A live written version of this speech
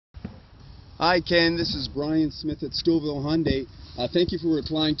Hi Ken, this is Brian Smith at Stouffville Hyundai. Thank you for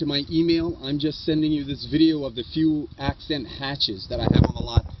replying to my email. I'm just sending you this video of the few accent hatches that I have on the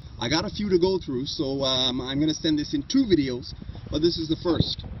lot. I got a few to go through, so I'm going to send this in 2 videos, but this is the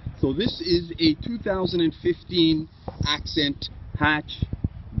first. So this is a 2015 accent hatch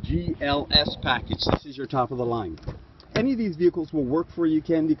GLS package. This is your top of the line. Any of these vehicles will work for you,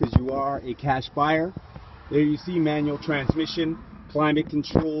 Ken, because you are a cash buyer. There you see manual transmission, climate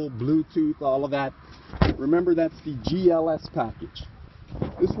control, Bluetooth, all of that. Remember, that's the GLS package.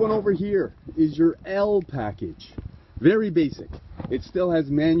 This one over here is your L package. Very basic. It still has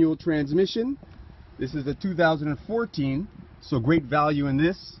manual transmission. This is a 2014, so great value in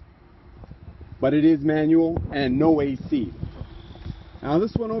this. But it is manual and no AC. Now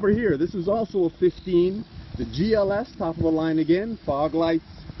this one over here, this is also a 15. The GLS, top of the line again, fog lights,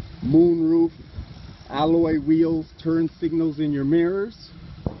 moonroof, alloy wheels, turn signals in your mirrors,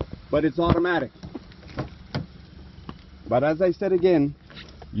 but it's automatic. But as I said again,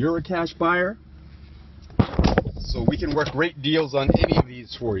 you're a cash buyer, so we can work great deals on any of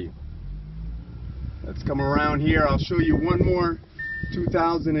these for you. Let's come around here. I'll show you one more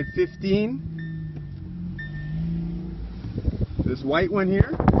 2015. This white one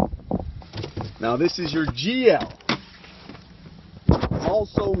here. Now this is your GL.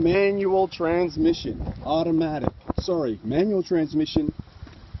 Also manual transmission, automatic, manual transmission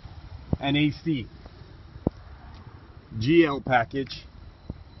and AC. GL package,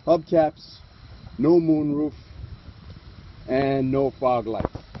 hubcaps, no moonroof, and no fog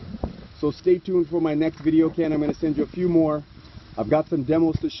lights. So stay tuned for my next video, Ken. I'm going to send you a few more. I've got some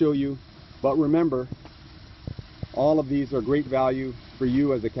demos to show you, but remember, all of these are great value for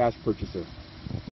you as a cash purchaser.